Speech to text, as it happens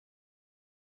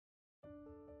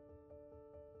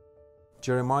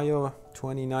Jeremiah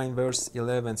 29 verse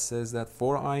 11 says that,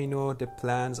 "For I know the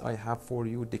plans I have for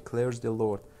you, declares the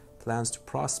Lord, plans to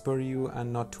prosper you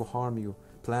and not to harm you,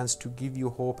 plans to give you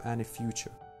hope and a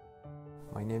future."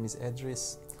 My name is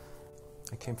Edris.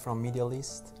 I came from Middle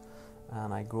East,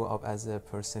 and I grew up as a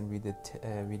person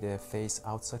with a faith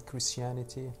outside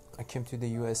Christianity. I came to the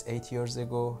US 8 years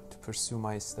ago to pursue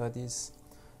my studies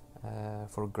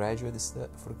for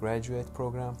graduate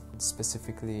program.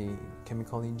 Specifically,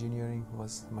 chemical engineering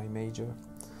was my major.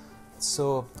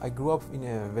 So I grew up in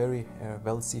a very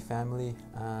wealthy family,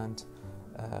 and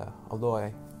although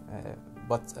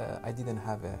I didn't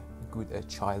have a good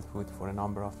childhood for a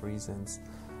number of reasons.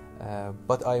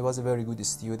 But I was a very good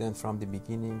student from the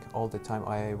beginning. All the time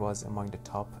I was among the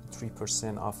top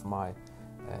 3% of my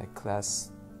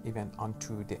class, even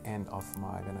unto the end of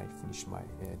when I finished my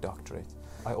doctorate.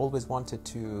 I always wanted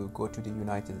to go to the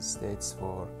United States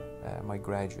for my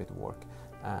graduate work,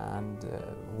 and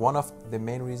one of the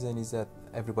main reasons is that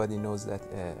everybody knows that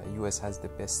US has the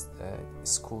best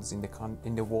schools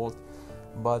in the world.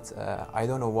 But I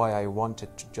don't know why I wanted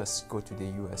to just go to the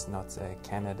US, not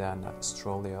Canada, not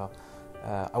Australia.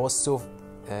 I was so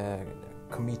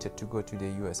committed to go to the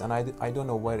US, and I don't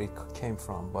know where it came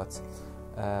from, but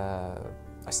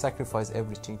I sacrificed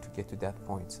everything to get to that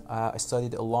point. I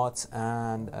studied a lot,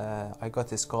 and I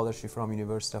got a scholarship from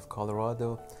University of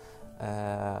Colorado.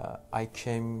 I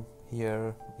came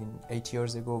here 8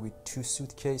 years ago with 2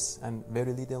 suitcases and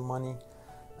very little money.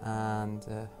 And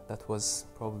that was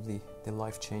probably the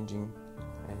life-changing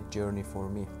journey for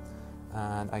me.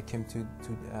 And I came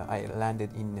I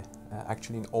landed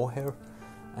actually in O'Hare,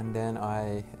 and then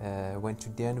I went to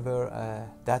Denver.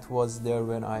 That was there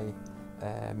when I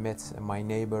met my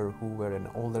neighbor, who were an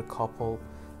older couple.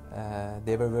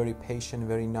 They were very patient,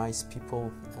 very nice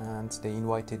people, and they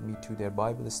invited me to their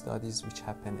Bible studies, which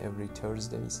happened every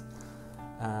Thursdays.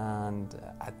 And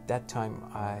at that time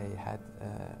I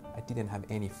didn't have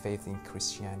any faith in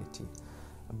Christianity,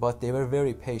 but they were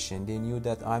very patient. They knew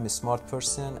that I'm a smart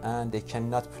person and they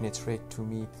cannot penetrate to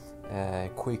me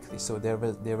quickly, so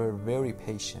they were very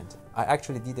patient. I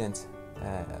actually didn't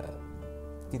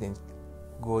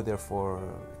go there for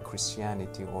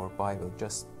Christianity or Bible,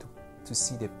 just to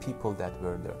see the people that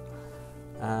were there.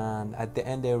 And at the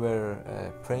end they were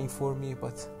praying for me,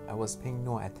 but I was paying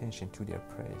no attention to their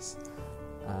prayers.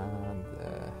 And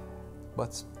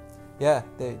but yeah,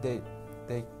 they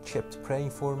kept praying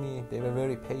for me. They were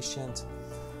very patient,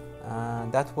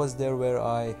 and that was there where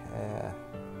I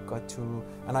got to,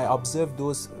 and I observed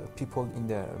those people in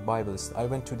their Bibles. I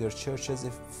went to their churches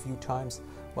a few times,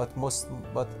 but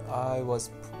I was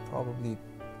probably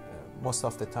most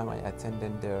of the time I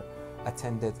attended their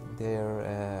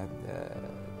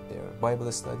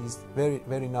Bible studies.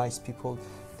 Very nice people.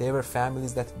 They were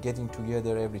families that getting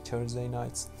together every Thursday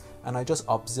nights, and I just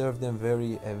observed them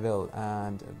very well.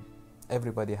 And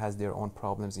everybody has their own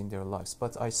problems in their lives,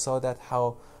 but I saw that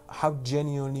how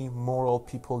genuinely moral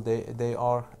people they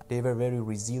are. They were very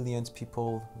resilient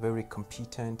people, very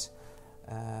competent,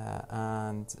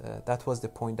 and that was the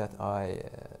point that I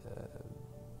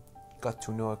got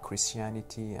to know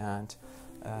Christianity, and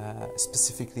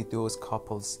specifically those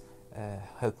couples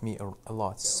helped me a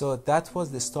lot. So that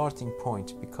was the starting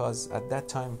point, because at that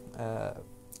time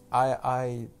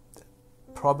I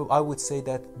would say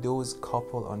that those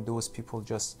couple and those people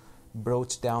just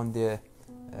brought down the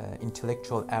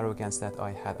intellectual arrogance that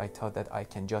I had. I thought that I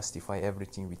can justify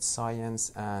everything with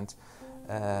science, and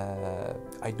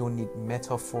I don't need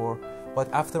metaphor. But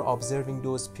after observing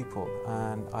those people,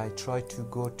 and I tried to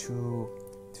go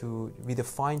with a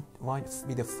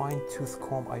fine-tooth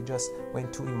comb, I just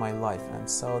went in my life and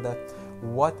saw that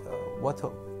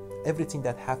everything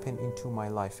that happened into my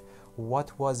life,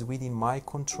 what was within my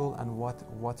control and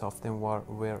what of them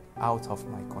were out of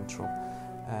my control.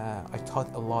 I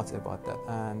thought a lot about that,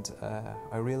 and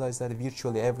I realized that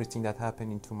virtually everything that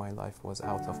happened into my life was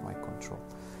out of my control.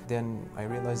 Then I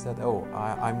realized that,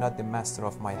 I'm not the master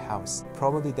of my house.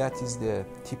 Probably that is the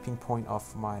tipping point of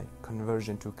my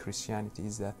conversion to Christianity,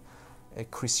 is that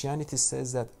Christianity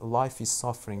says that life is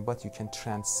suffering, but you can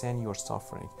transcend your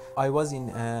suffering. I was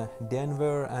in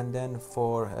Denver, and then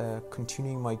for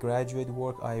continuing my graduate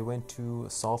work, I went to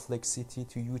Salt Lake City,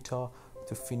 to Utah,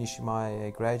 to finish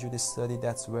my graduate study.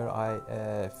 That's where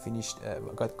I finished.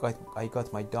 I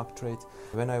got my doctorate.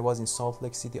 When I was in Salt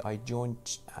Lake City, I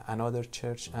joined another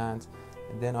church, and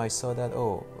then I saw that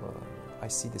I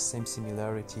see the same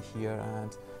similarity here,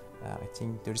 and I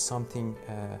think there is something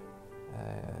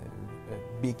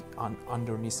big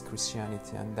underneath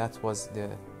Christianity, and that was the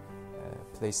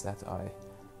place that I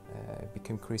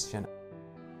became Christian.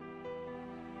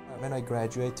 when I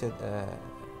graduated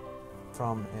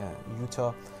from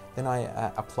Utah, then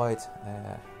I applied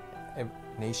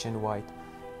nationwide,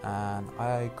 and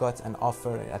I got an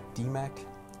offer at DMAC,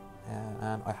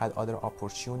 and I had other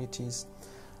opportunities,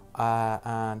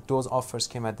 and those offers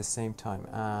came at the same time,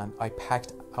 and I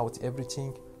packed out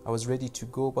everything. I was ready to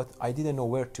go, but I didn't know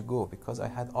where to go because I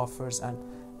had offers, and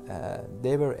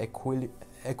they were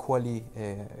equally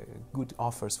good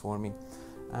offers for me.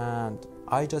 And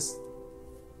I just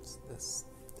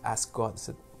asked God,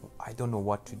 said, I don't know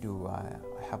what to do.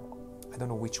 I don't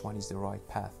know which one is the right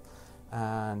path.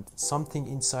 And something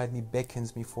inside me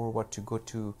beckons me forward to go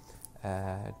to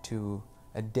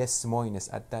Des Moines.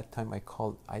 At that time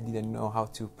I didn't know how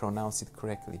to pronounce it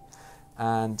correctly.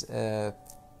 And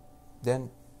then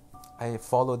I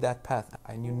followed that path.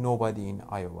 I knew nobody in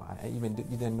Iowa. I even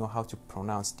didn't know how to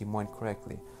pronounce Des Moines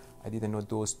correctly. I didn't know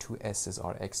those two S's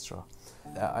are extra.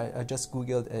 I just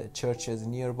Googled churches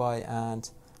nearby, and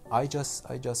I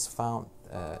just found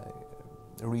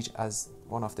Reach as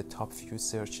one of the top few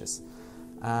searches.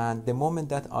 And the moment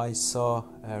that I saw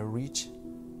Reach,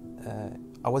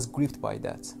 I was gripped by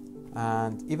that.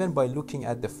 And even by looking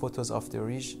at the photos of the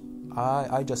Reach,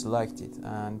 I just liked it.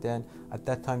 And then at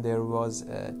that time, there was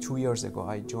 2 years ago,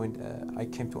 I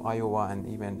came to Iowa and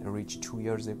even reached 2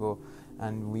 years ago,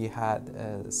 and we had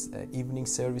evening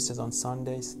services on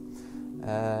Sundays.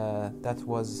 That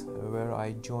was where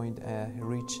I joined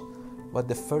Reach. But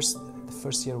the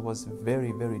first year was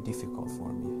very, very difficult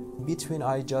for me. Between,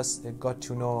 I just got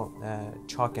to know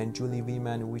Chuck and Julie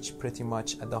Weeman, which pretty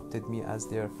much adopted me as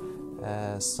their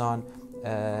son.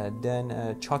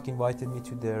 Then Chuck invited me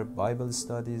to their Bible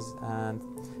studies, and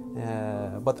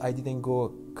but I didn't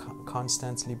go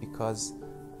constantly because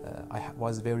I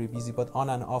was very busy. But on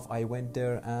and off, I went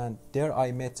there, and there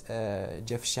I met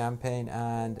Jeff Champagne,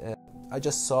 and I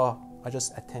just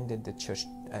attended the church,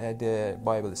 the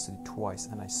Bible study twice,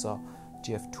 and I saw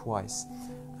Jeff twice.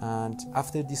 And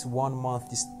after this 1 month,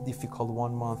 this difficult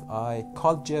 1 month, I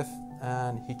called Jeff,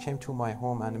 and he came to my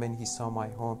home. And when he saw my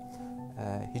home,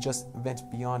 he just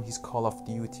went beyond his call of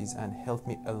duties and helped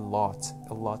me a lot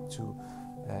to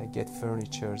get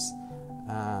furnitures.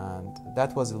 And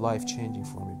that was life-changing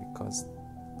for me because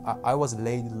I was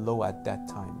laid low at that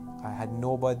time. I had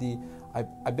nobody.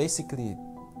 I basically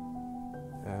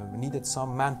needed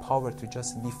some manpower to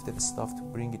just lift the stuff to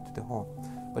bring it to the home.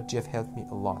 But Jeff helped me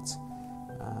a lot.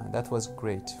 That was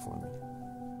great for me.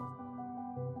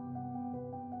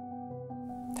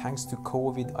 Thanks to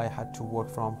COVID, I had to work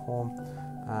from home,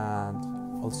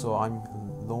 and also I'm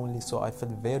lonely, so I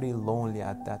felt very lonely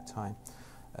at that time.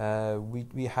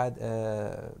 We had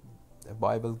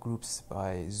Bible groups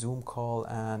by Zoom call,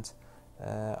 and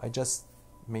I just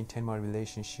maintained my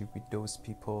relationship with those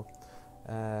people.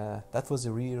 That was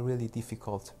a really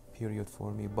difficult period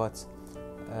for me, but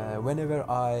whenever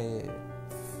I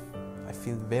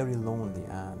feel very lonely,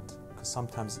 and because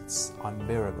sometimes it's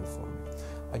unbearable for me,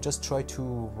 I just try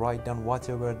to write down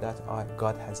whatever that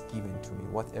God has given to me,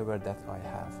 whatever that I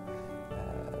have.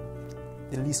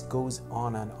 The list goes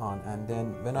on, and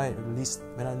then when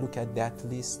I look at that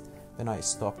list, then I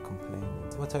stop complaining.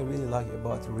 What I really like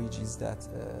about Reach is that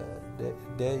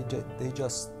they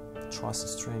just trust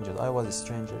strangers. I was a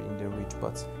stranger in the Reach,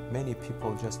 but many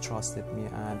people just trusted me,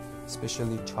 and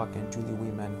especially Chuck and Julie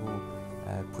Weeman, who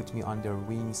put me on their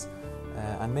wings,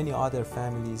 and many other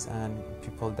families and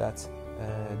people that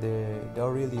they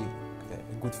are really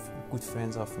good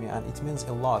friends of me, and it means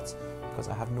a lot because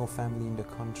I have no family in the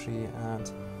country,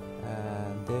 and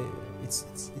it's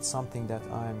something that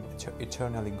I'm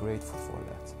eternally grateful for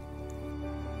that.